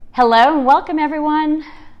Hello and welcome everyone.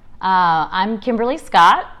 I'm Kimberly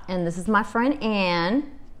Scott and this is my friend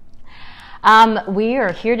Ann. We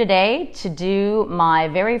are here today to do my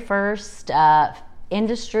very first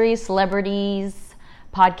Industry Celebrities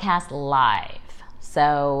podcast live.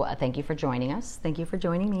 So thank you for joining us. Thank you for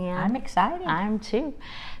joining me, Ann. I'm excited. I'm too.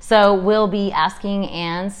 So we'll be asking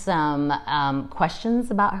Ann some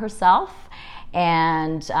questions about herself.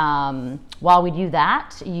 And while we do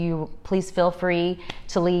that, you please feel free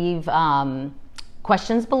to leave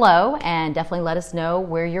questions below and definitely let us know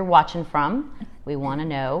where you're watching from. We want to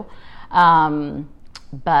know.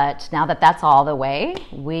 But now that that's all the way,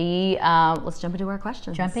 let's jump into our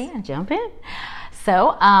questions. Jump in.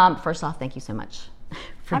 So first off, thank you so much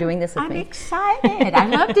for doing this with me. I'm excited. I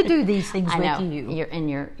love to do these things with you.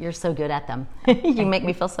 You're so good at them. You make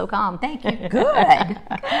me feel so calm. Thank you. Good.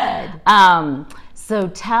 So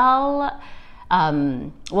tell,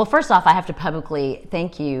 well, first off, I have to publicly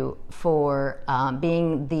thank you for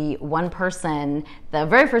being the one of the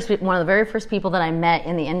very first people that I met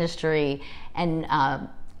in the industry and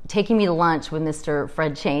taking me to lunch with Mr.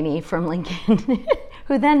 Fred Cheney from Lincoln,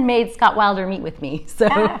 who then made Scott Wilder meet with me. So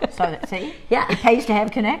See? Yeah. It pays to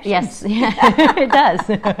have connections. Yes, yeah, it does.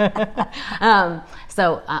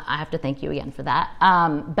 So I have to thank you again for that.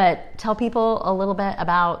 But tell people a little bit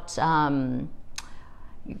about,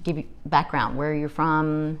 give you background, where you're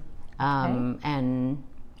from, and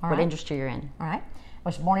what industry you're in. All right. I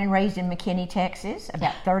was born and raised in McKinney, Texas,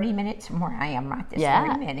 about 30 minutes from where I am right this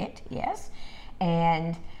very minute, yes.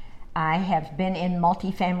 And I have been in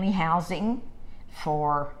multifamily housing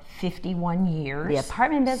for 51 years. The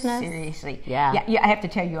apartment business? Seriously. Yeah. I have to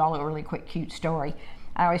tell you all a really quick, cute story.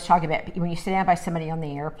 I always talk about when you sit down by somebody on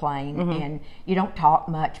the airplane and you don't talk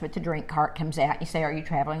much, but the drink cart comes out. You say, are you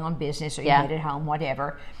traveling on business? Or you headed home?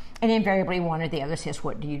 Whatever. And invariably one or the other says,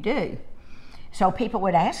 what do you do? So people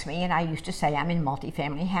would ask me, and I used to say, I'm in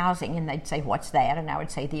multifamily housing. And they'd say, what's that? And I would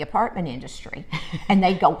say, the apartment industry. And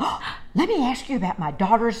they'd go, let me ask you about my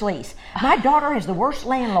daughter's lease. My daughter is the worst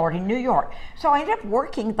landlord in New York. So I ended up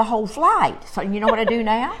working the whole flight. So you know what I do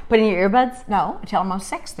now? Put in your earbuds? No, I tell them I'm a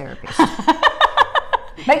sex therapist.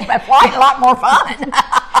 Makes my flight a lot more fun.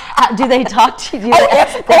 Do they talk to you? Oh,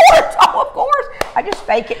 yes, of course. Oh, of course. I just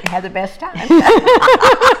fake it and have the best time.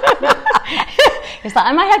 It's like,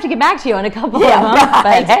 I might have to get back to you in a couple of months,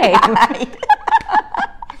 but hey. Right.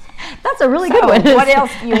 That's a really good one. What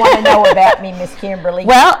else do you want to know about me, Miss Kimberly?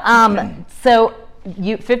 Well, so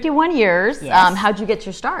you 51 years. Yes. How'd you get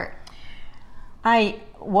your start? I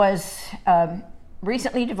was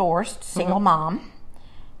recently divorced, single mom.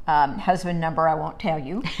 Husband number I won't tell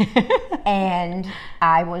you. And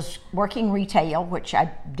I was working retail, which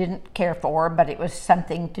I didn't care for, but it was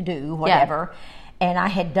something to do, whatever. And I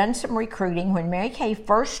had done some recruiting when Mary Kay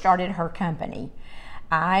first started her company.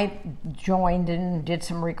 I joined and did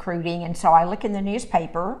some recruiting, and so I look in the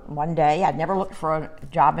newspaper one day. I'd never looked for a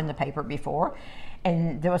job in the paper before,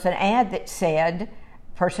 and there was an ad that said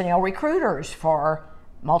personnel recruiters for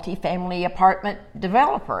multifamily apartment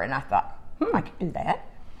developer, and I thought, I could do that.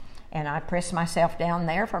 And I pressed myself down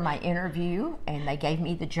there for my interview, and they gave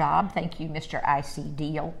me the job. Thank you, Mr. I.C.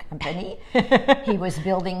 Deal Company. He was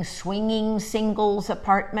building swinging singles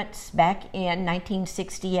apartments back in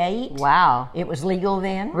 1968. Wow. It was legal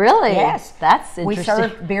then. Really? Yes. That's interesting. We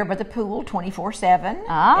served beer by the pool 24/7.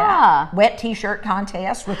 Ah. Yeah. Wet T-shirt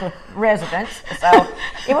contest with the residents. So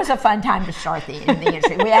it was a fun time to start in the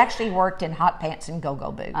industry. We actually worked in hot pants and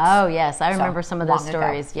go-go boots. Oh, yes. I remember some of those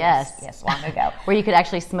stories. Yes. Yes, long ago. Where you could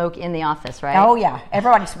actually smoke in the office, right? Oh, yeah.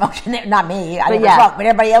 Everybody smoked in there. Not me. I didn't smoke, but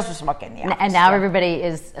everybody else was smoking in the office. And now everybody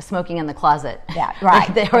is smoking in the closet. Yeah,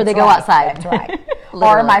 right. Or they go outside. That's right.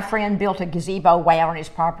 Or my friend built a gazebo way out on his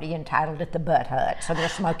property and titled it the Butt Hut. So they're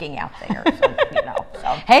smoking out there. So,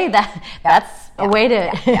 Hey, that's a way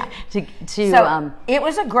to So it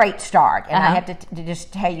was a great start. And I have to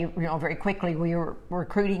just tell you, very quickly, we were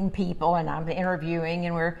recruiting people and I'm interviewing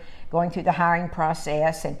and we're going through the hiring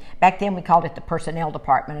process. And back then we called it the personnel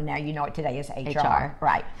department, and now you know it today as HR.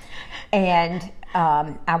 Right. And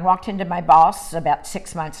I walked into my boss about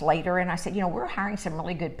 6 months later and I said, we're hiring some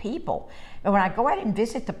really good people. But when I go out and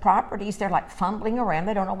visit the properties, they're like fumbling around.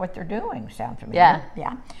 They don't know what they're doing. Sound familiar?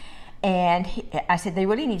 Yeah. And I said, they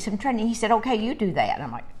really need some training. He said, okay, you do that. And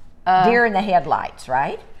I'm like, deer in the headlights,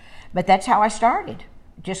 right? But that's how I started.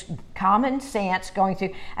 Just common sense going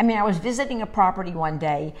through. I mean, I was visiting a property one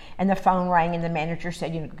day and the phone rang and the manager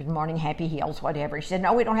said, good morning, Happy Hills, whatever. She said,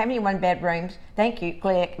 no, we don't have any one bedrooms. Thank you,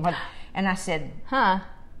 click. And I said, I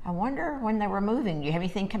wonder when they were moving. Do you have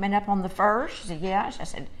anything coming up on the 1st? She said, yes. I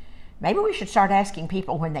said, maybe we should start asking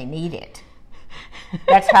people when they need it.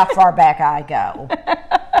 That's how far back I go.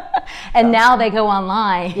 And now they go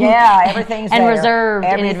online. Yeah, everything's and there. reserved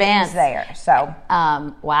in Everything's advance. there. So,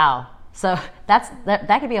 wow. So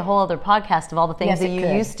that could be a whole other podcast of all the things that you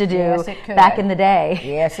used to do back in the day.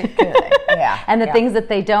 Yes, it could. Yeah. And the things that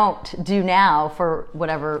they don't do now for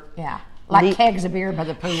whatever. Yeah. Like kegs of beer by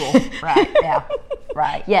the pool. Right. Yeah.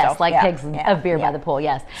 Right. Yes, so, kegs of beer by the pool.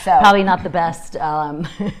 Yes. So, probably not the best.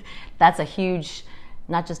 That's a huge,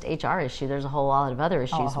 not just HR issue. There's a whole lot of other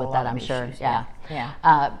issues with that, I'm sure. Issues,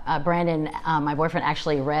 yeah. Brandon, my boyfriend,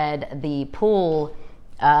 actually read the pool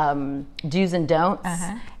do's and don'ts,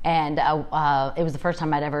 and it was the first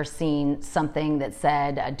time I'd ever seen something that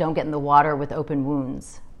said, "Don't get in the water with open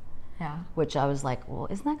wounds." Yeah. Which I was like, well,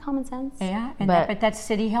 isn't that common sense? Yeah, but that's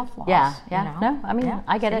city health laws. Yeah, You know? No, I mean,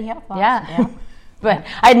 I get city it. Health laws. Yeah. But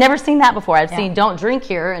I had never seen that before. I'd seen don't drink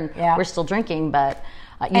here, and we're still drinking, but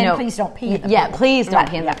you know, please don't pee in the yeah, pool. please don't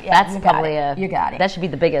pee in the That's probably you got it. That should be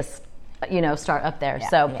the biggest, start up there.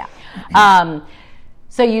 Yeah, so,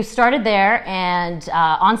 so you started there and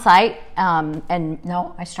on site, and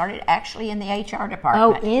no, I started actually in the HR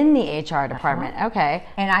department. Oh, in the HR department. Okay.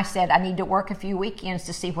 And I said I need to work a few weekends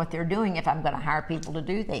to see what they're doing if I'm going to hire people to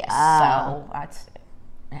do this. So that's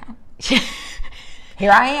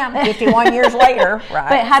here I am, 51 years later. Right.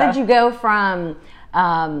 But how did you go from,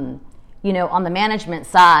 on the management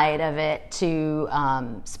side of it to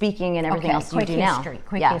speaking and everything else you do now?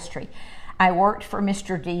 Quick history. I worked for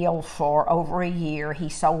Mr. Deal for over a year. He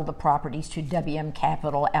sold the properties to WM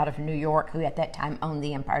Capital out of New York, who at that time owned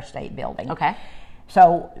the Empire State Building. Okay.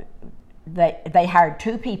 So they hired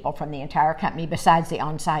 2 people from the entire company besides the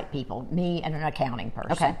on-site people, me and an accounting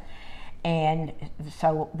person. Okay. And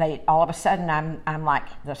so all of a sudden I'm like,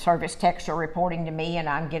 the service techs are reporting to me, and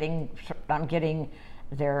I'm getting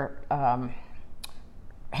their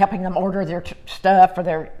helping them order their stuff for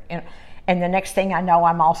their. And the next thing I know,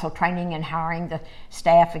 I'm also training and hiring the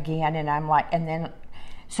staff again. And I'm like,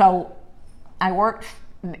 so I worked.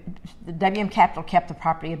 The WM Capital kept the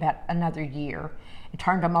property about another year and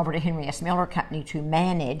turned them over to Henry S. Miller Company to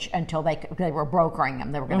manage until they were brokering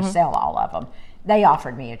them. They were going to sell all of them. They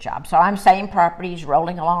offered me a job. So I'm same properties,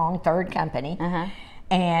 rolling along, third company.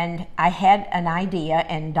 And I had an idea,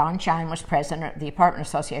 and Don Shine was president of the Apartment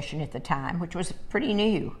Association at the time, which was pretty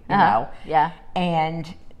new, you know. Yeah.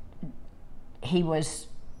 And he was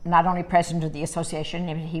not only president of the association,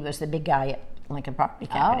 he was the big guy at Lincoln Property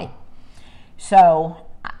Company. So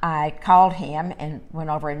I called him and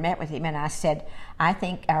went over and met with him, and I said, I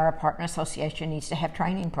think our apartment association needs to have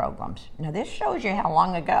training programs. Now this shows you how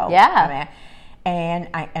long ago. Yeah. And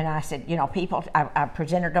I said, people, I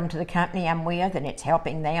presented them to the company I'm with, and it's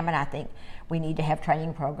helping them, and I think we need to have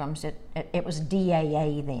training programs. It was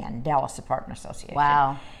DAA then, Dallas Apartment Association.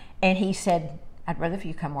 Wow. And he said, I'd rather if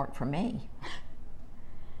you come work for me.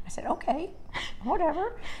 I said, okay,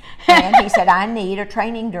 whatever. And he said, I need a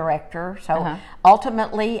training director. So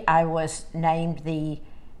ultimately, I was named the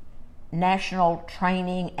national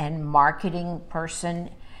training and marketing person.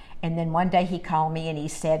 And then one day he called me and he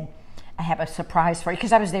said, I have a surprise for you,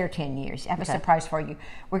 because I was there 10 years. I have a surprise for you.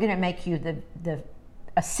 We're going to make you the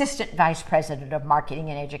assistant vice president of marketing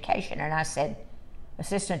and education. And I said,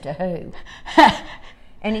 assistant to who?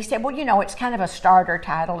 And he said, well, it's kind of a starter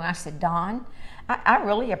title. And I said, Don, I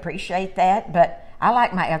really appreciate that, but I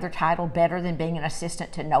like my other title better than being an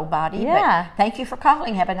assistant to nobody. Yeah. But thank you for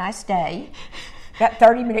calling. Have a nice day. About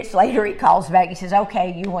 30 minutes later, he calls back. He says,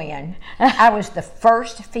 okay, you win. I was the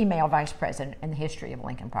first female vice president in the history of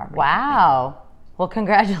Lincoln Property. Wow. Well,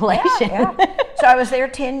 congratulations. Yeah. So I was there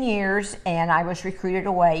 10 years, and I was recruited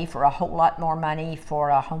away for a whole lot more money for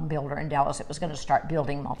a home builder in Dallas that was going to start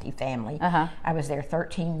building multifamily. I was there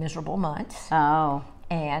 13 miserable months. Oh.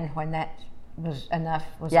 And when that was enough,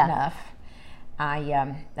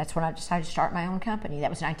 that's when I decided to start my own company. That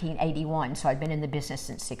was 1981, so I'd been in the business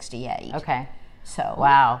since 68. Okay. So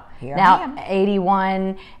wow. Here now, I am.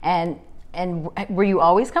 81, and were you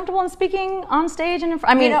always comfortable in speaking on stage? And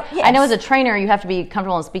I mean, yes. I know as a trainer you have to be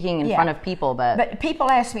comfortable in speaking in front of people, but people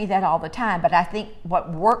ask me that all the time. But I think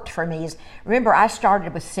what worked for me is, remember, I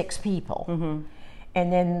started with 6 people,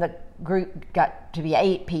 and then the group got to be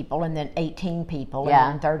 8 people, and then 18 people,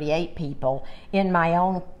 and then 38 people in my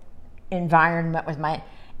own environment with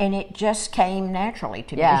and it just came naturally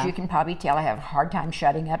to me. As you can probably tell, I have a hard time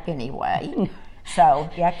shutting up anyway. So,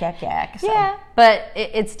 yak. So. Yeah, but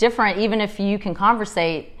it's different. Even if you can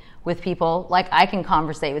conversate with people, like I can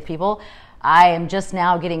conversate with people, I am just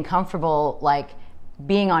now getting comfortable, like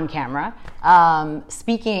being on camera,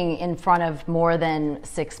 speaking in front of more than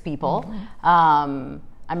 6 people.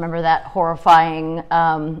 I remember that horrifying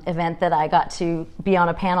event that I got to be on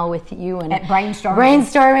a panel with you and at brainstorming.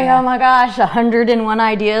 Brainstorming, oh my gosh, 101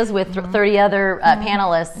 ideas with 30 other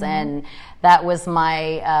panelists, and that was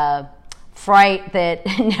my fright that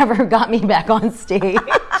never got me back on stage.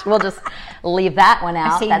 We'll just leave that one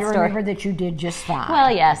out. I see, that you story. remember that you did just fine. Well,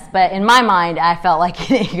 yes, but in my mind, I felt like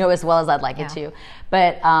it didn't go as well as I'd like it to.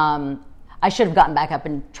 But I should have gotten back up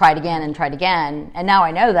and tried again, and now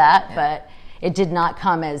I know that, but it did not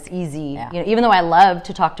come as easy, even though I love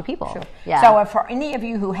to talk to people. Sure. Yeah. So for any of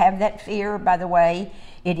you who have that fear, by the way,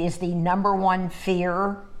 it is the number one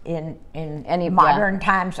fear in any modern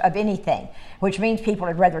times of anything, which means people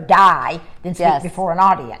would rather die than speak before an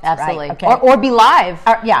audience. Absolutely. Right? Okay. Or be live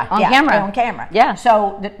on camera. On camera. Yeah.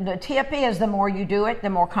 So the tip is the more you do it, the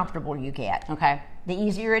more comfortable you get. Okay. The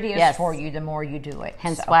easier it is for you, the more you do it.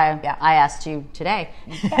 Hence why I asked you today.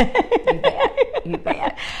 You bet. You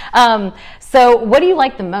bet. So what do you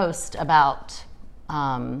like the most about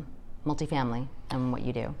multifamily and what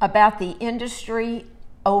you do? About the industry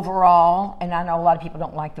overall, and I know a lot of people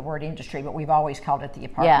don't like the word industry, but we've always called it the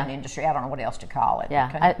apartment industry. I don't know what else to call it.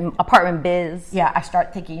 Yeah, apartment biz. Yeah, I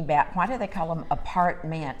start thinking about, why do they call them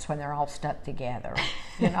apartments when they're all stuck together?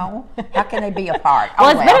 You know? How can they be apart? Well,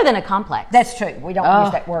 it's better than a complex. That's true. We don't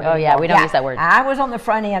use that word anymore. Yeah, we don't use that word. I was on the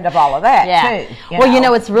front end of all of that, too.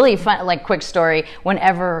 Well, it's really fun, like, quick story,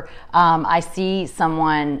 whenever I see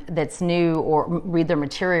someone that's new or read their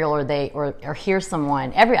material or hear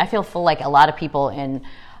someone, I feel like a lot of people in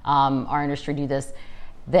our industry do this,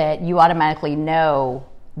 that you automatically know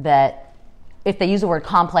that if they use the word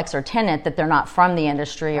complex or tenant, that they're not from the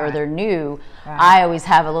industry or they're new. I always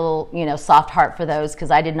have a little, soft heart for those, because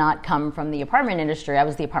I did not come from the apartment industry. I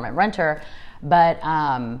was the apartment renter, but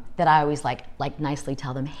that I always like nicely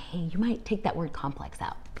tell them, hey, you might take that word complex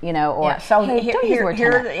out, or so hey, don't use the word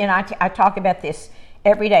tenant. And I talk about this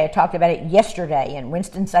every day. I talked about it yesterday in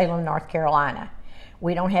Winston-Salem, North Carolina.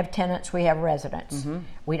 We don't have tenants, we have residents.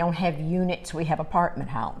 We don't have units, we have apartment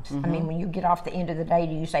homes. I mean, when you get off the end of the day,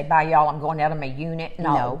 do you say, bye y'all, I'm going out of my unit?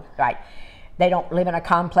 No. Right. They don't live in a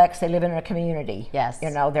complex, they live in a community. Yes. They're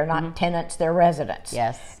not tenants, they're residents.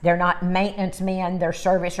 Yes. They're not maintenance men, they're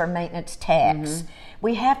service or maintenance techs.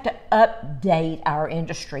 We have to update our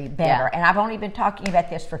industry better. And I've only been talking about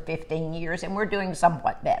this for 15 years, and we're doing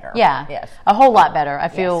somewhat better. Yeah. Yes. A whole lot better. I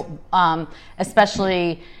feel,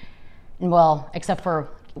 especially... Well, except for,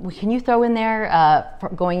 can you throw in there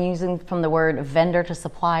using from the word vendor to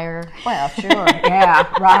supplier? Well, sure. Yeah,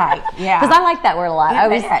 right. Yeah. Because I like that word a lot.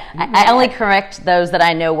 I only correct those that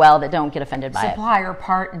I know well that don't get offended by supplier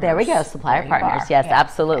partners. There we go. Supplier partners. Yes,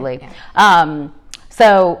 absolutely. Yeah.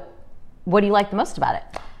 So, what do you like the most about it?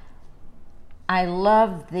 I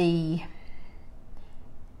love the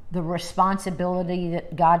responsibility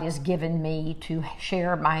that God has given me to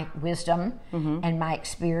share my wisdom and my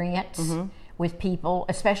experience with people,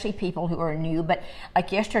 especially people who are new. But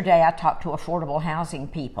like yesterday, I talked to affordable housing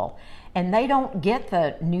people, and they don't get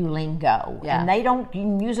the new lingo, and they don't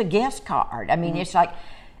use a guest card. I mean, it's like,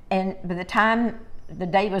 and by the time the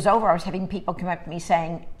day was over, I was having people come up to me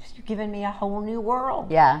saying, you're giving me a whole new world.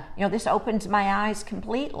 Yeah. This opens my eyes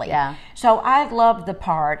completely. Yeah. So I love the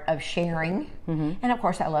part of sharing. And of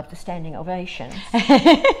course I love the standing ovations.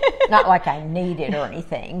 Not like I need it or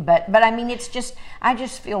anything, but I mean, it's just, I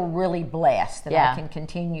just feel really blessed that I can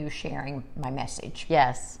continue sharing my message.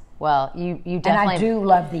 Yes. Well, you definitely... And I do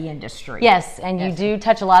love the industry. Yes, and you do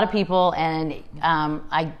touch a lot of people, and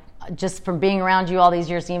I just from being around you all these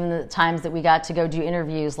years, even the times that we got to go do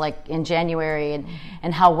interviews like in January,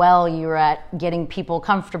 and how well you were at getting people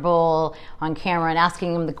comfortable on camera and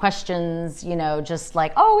asking them the questions, just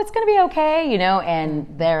like, oh, it's going to be okay, and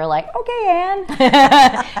they're like, okay, Ann,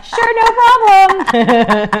 sure, no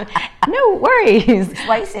problem. No worries.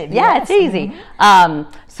 Persuasive. Yeah, it's easy.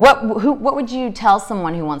 So what would you tell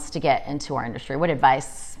someone who wants to get into our industry? What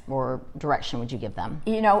advice or direction would you give them?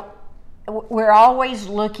 We're always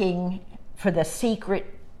looking for the secret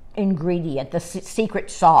ingredient, the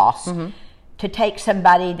secret sauce, to take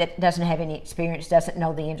somebody that doesn't have any experience, doesn't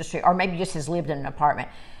know the industry, or maybe just has lived in an apartment,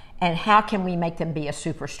 and how can we make them be a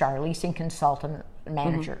superstar, leasing consultant,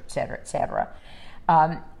 manager, et cetera, et cetera.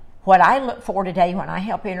 What I look for today when I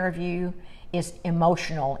help interview is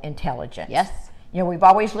emotional intelligence. Yes. We've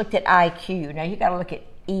always looked at IQ. Now you got to look at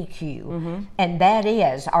EQ, and that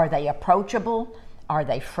is, are they approachable? Are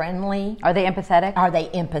they friendly? Are they empathetic? Are they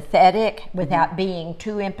empathetic without being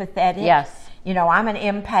too empathetic? Yes. I'm an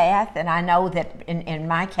empath, and I know that in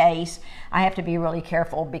my case, I have to be really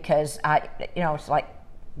careful because it's like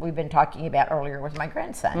we've been talking about earlier with my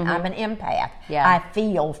grandson. I'm an empath. Yeah. I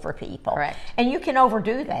feel for people. Correct. And you can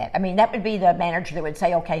overdo that. I mean, that would be the manager that would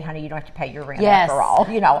say, okay, honey, you don't have to pay your rent Yes. after all.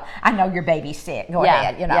 I know your baby's sick. Go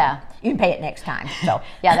ahead, You can pay it next time. So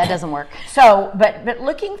Yeah, that doesn't work. So, but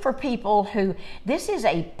looking for people who, this is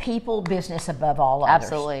a people business above all others.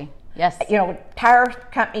 Absolutely. Yes. Tire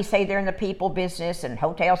companies say they're in the people business and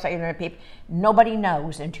hotels say they're in the people. Nobody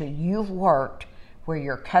knows until you've worked where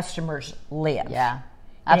your customers live. Yeah.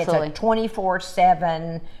 Absolutely. And it's a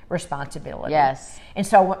 24/7 responsibility. Yes. And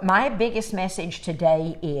so my biggest message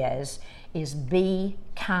today is be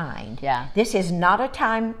kind. Yeah. This is not a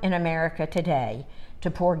time in America today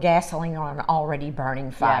to pour gasoline on an already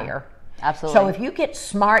burning fire. Yeah. Absolutely. So if you get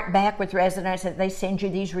smart back with residents that they send you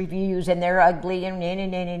these reviews and they're ugly and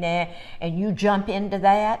and you jump into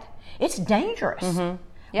that, it's dangerous. Mm-hmm.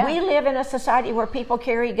 Yeah. We live in a society where people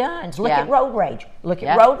carry guns. Look Yeah. at road rage. Look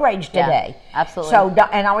Yeah. at road rage today. Yeah. Absolutely. So,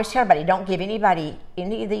 and I always tell everybody, don't give anybody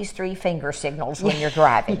any of these 3 finger signals when you're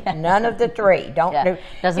driving. None of the 3. Don't Yeah. do.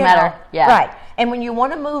 Doesn't matter. Yeah. Right. And when you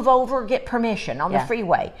want to move over, get permission on the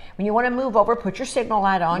freeway. When you want to move over, put your signal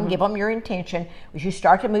light on. Give them your intention. As you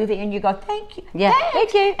start to move in, you go, "Thank you, Yeah. thanks."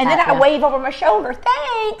 Thank you. And then I wave over my shoulder,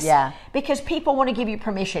 "Thanks." Yeah. Because people want to give you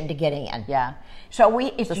permission to get in. Yeah. So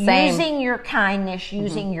it's the same. using your kindness,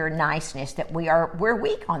 using your niceness that we're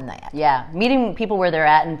weak on that. Yeah, meeting people where they're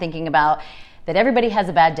at and thinking about that everybody has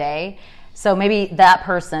a bad day. So maybe that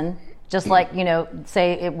person, just like,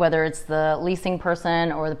 say whether it's the leasing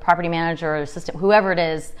person or the property manager or assistant, whoever it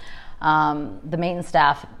is, the maintenance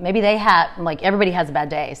staff, maybe they had, everybody has a bad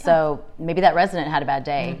day. So maybe that resident had a bad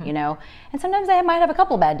day, and sometimes they might have a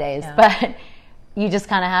couple of bad days, but you just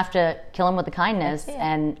kind of have to kill them with the kindness.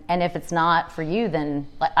 And if it's not for you, then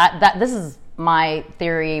this is my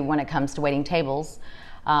theory when it comes to waiting tables,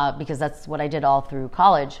 because that's what I did all through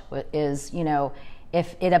college. Is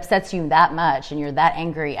if it upsets you that much and you're that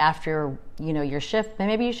angry after your shift, then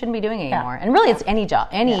maybe you shouldn't be doing it anymore. And really, it's any job,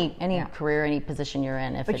 any career, any position you're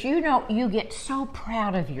in. But you get so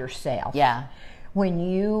proud of yourself. Yeah. When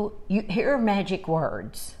you hear magic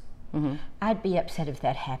words. Mm-hmm. I'd be upset if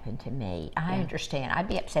that happened to me. I understand. I'd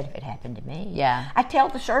be upset if it happened to me. Yeah. I tell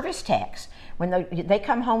the service techs when they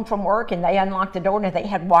come home from work and they unlock the door and they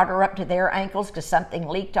had water up to their ankles because something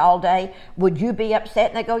leaked all day, would you be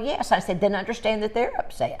upset? And they go, yes. I said, then understand that they're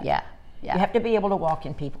upset. Yeah. Yeah. You have to be able to walk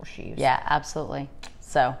in people's shoes. Yeah, absolutely.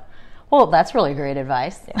 So, well, that's really great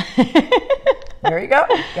advice. There you go.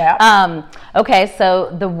 Yeah. Okay,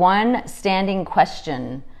 so the one standing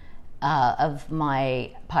question of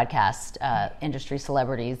my podcast, Industry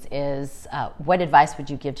Celebrities, is what advice would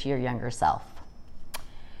you give to your younger self?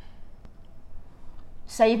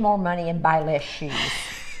 Save more money and buy less shoes.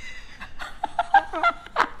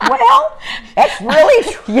 Well, that's really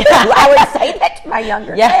true. I would say that to my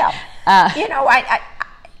younger self. I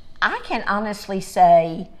can honestly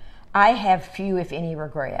say I have few, if any,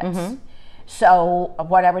 regrets. Mm-hmm. So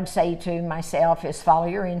what I would say to myself is follow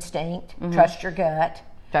your instinct, trust your gut.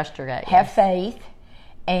 Trust your gut. Have faith,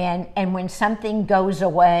 and when something goes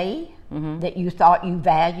away that you thought you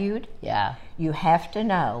valued, you have to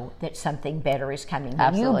know that something better is coming.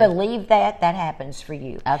 When you believe that happens for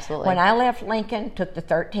you. Absolutely. When I left Lincoln, took the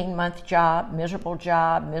 13-month job,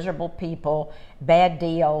 miserable people, bad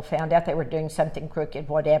deal, found out they were doing something crooked,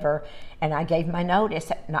 whatever, and I gave my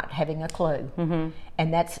notice not having a clue. Mm-hmm.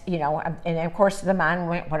 And that's, and of course the mind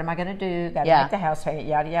went, what am I going to do? Got to make the house payment,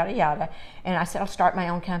 yada, yada, yada. And I said, I'll start my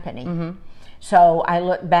own company. Mm-hmm. So I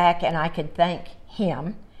look back and I could thank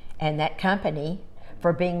him and that company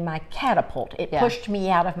for being my catapult. It pushed me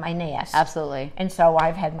out of my nest. Absolutely. And so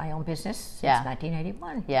I've had my own business since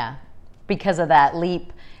 1981. Yeah. Because of that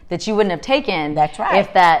leap that you wouldn't have taken. That's right.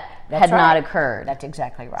 If that had not occurred. That's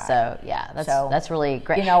exactly right. So that's really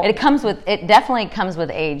great. It definitely comes with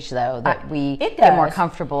age, though, that we get more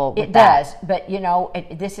comfortable with that. It does, but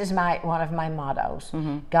this is one of my mottos.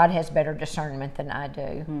 Mm-hmm. God has better discernment than I do.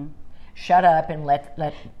 Mm-hmm. Shut up and let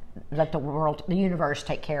the universe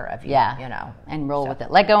take care of you. Yeah, and roll with it.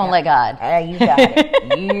 Let go and let God. You got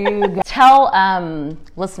it. Tell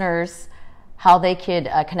listeners how they could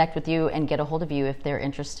connect with you and get a hold of you if they're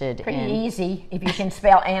interested. Pretty easy. If you can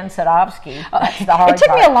spell Ann Sadovsky, that's the hard part. It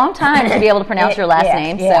took me a long time to be able to pronounce your last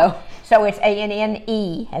name. So it's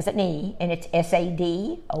ANNE, has an E, and it's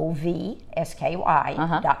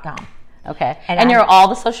SADOVSKY.com. Okay. And you're all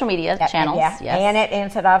the social media channels. Yeah. Yes. And at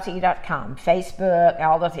AnnSadovsky.com, Facebook,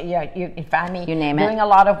 all those. You can find me. You name doing it. a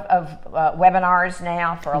lot of webinars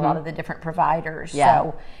now for a lot of the different providers. Yeah.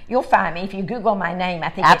 So you'll find me if you Google my name. I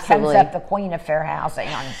think Absolutely. it comes up the Queen of Fair Housing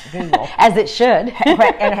on Google. As it should.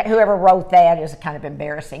 And whoever wrote that is kind of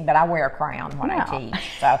embarrassing, but I wear a crown when I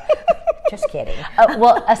teach. So just kidding.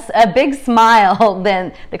 Well, a big smile,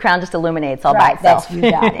 then the crown just illuminates all by itself. You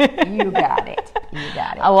got it. You got it. You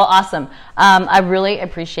got it. Oh, well, awesome. I really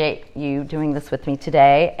appreciate you doing this with me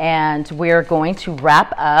today, and we're going to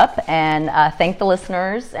wrap up and thank the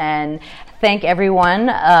listeners and thank everyone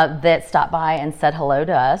that stopped by and said hello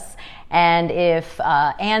to us. And if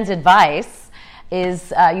Ann's advice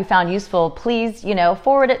is you found useful, please,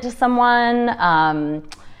 forward it to someone,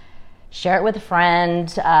 share it with a friend,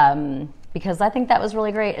 because I think that was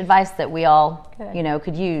really great advice that we all,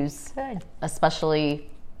 could use. Good. Especially,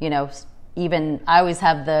 even I always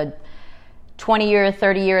have the 20-year,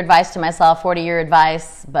 30-year advice to myself, 40-year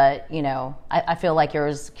advice, but, I feel like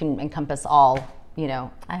yours can encompass all,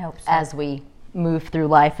 I hope so. as we move through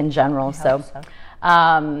life in general. So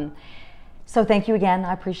thank you again.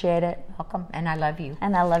 I appreciate it. Welcome, and I love you.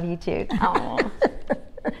 And I love you too.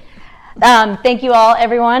 Thank you all,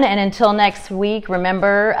 everyone. And until next week,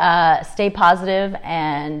 remember, stay positive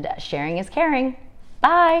and sharing is caring.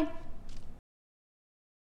 Bye.